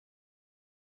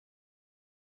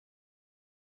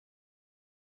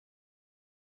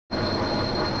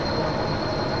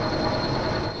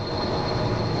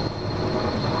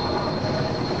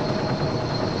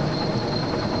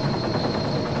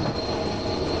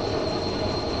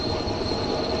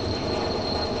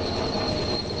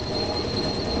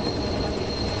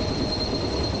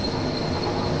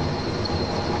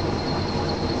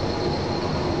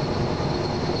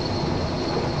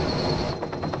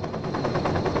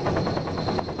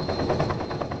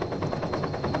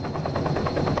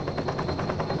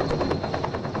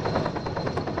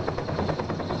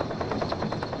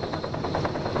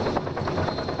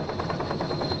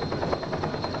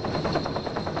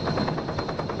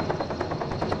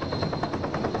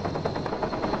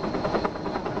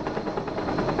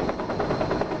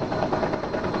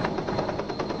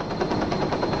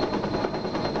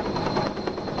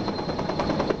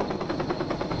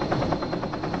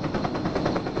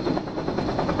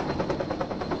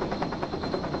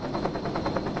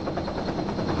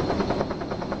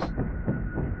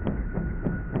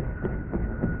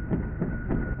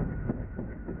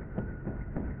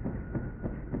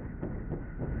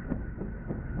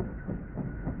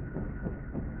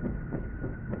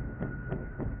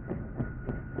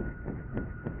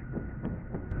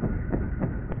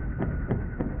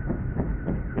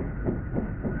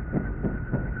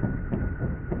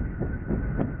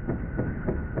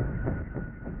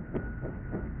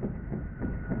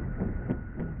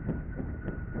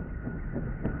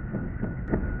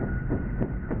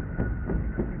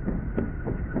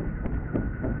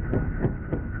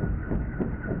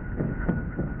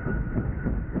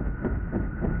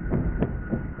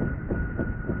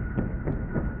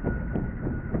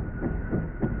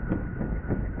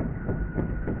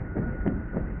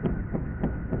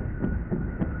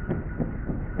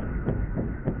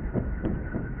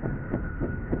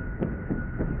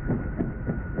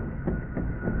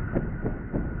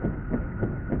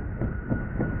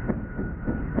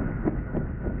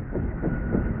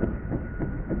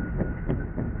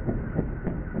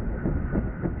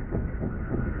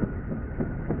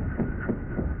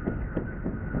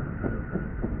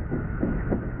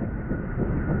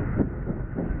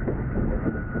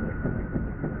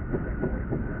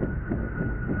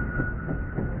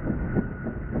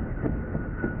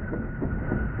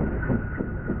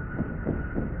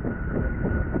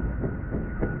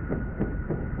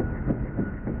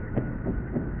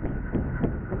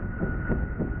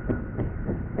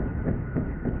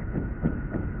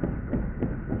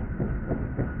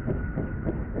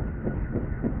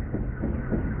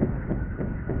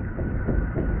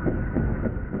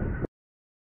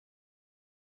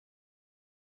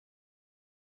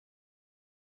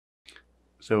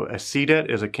So a CDET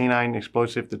is a Canine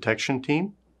Explosive Detection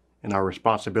Team, and our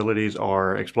responsibilities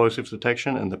are explosives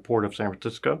detection in the Port of San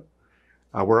Francisco.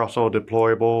 We're also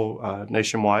deployable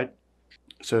nationwide.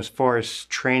 So as far as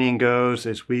training goes,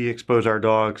 is we expose our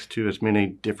dogs to as many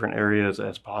different areas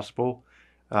as possible,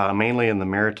 mainly in the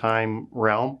Maritime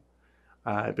realm.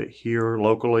 But here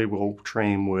locally, we'll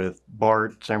train with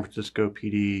BART, San Francisco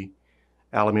PD,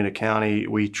 Alameda County.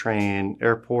 We train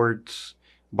airports,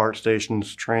 BART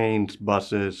stations, trains,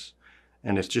 buses,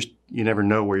 and it's just, you never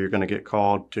know where you're going to get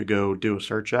called to go do a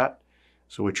search at.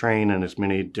 So we train in as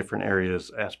many different areas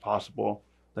as possible.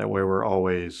 That way we're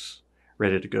always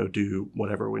ready to go do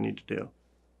whatever we need to do.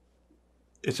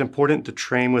 It's important to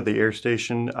train with the air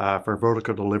station for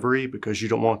vertical delivery, because you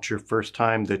don't want your first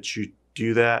time that you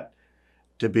do that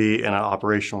to be in an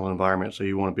operational environment. So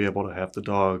you want to be able to have the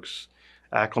dogs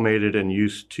acclimated and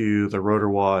used to the rotor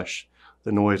wash,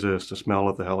 the noises, the smell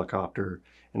of the helicopter,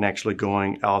 and actually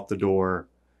going out the door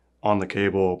on the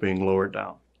cable being lowered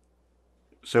down.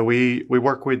 So we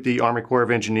work with the Army Corps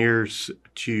of Engineers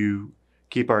to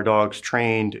keep our dogs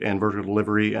trained in vertical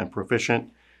delivery and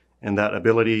proficient in that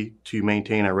ability to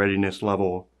maintain a readiness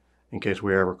level in case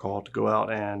we're ever called to go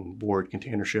out and board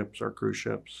container ships or cruise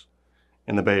ships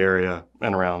in the Bay Area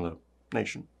and around the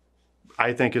nation.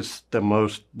 I think it's the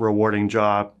most rewarding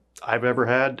job I've ever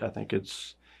had. I think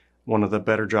it's one of the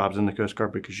better jobs in the Coast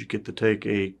Guard, because you get to take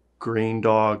a green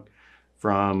dog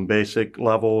from basic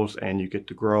levels and you get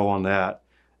to grow on that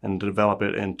and develop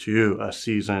it into a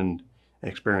seasoned,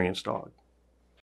 experienced dog.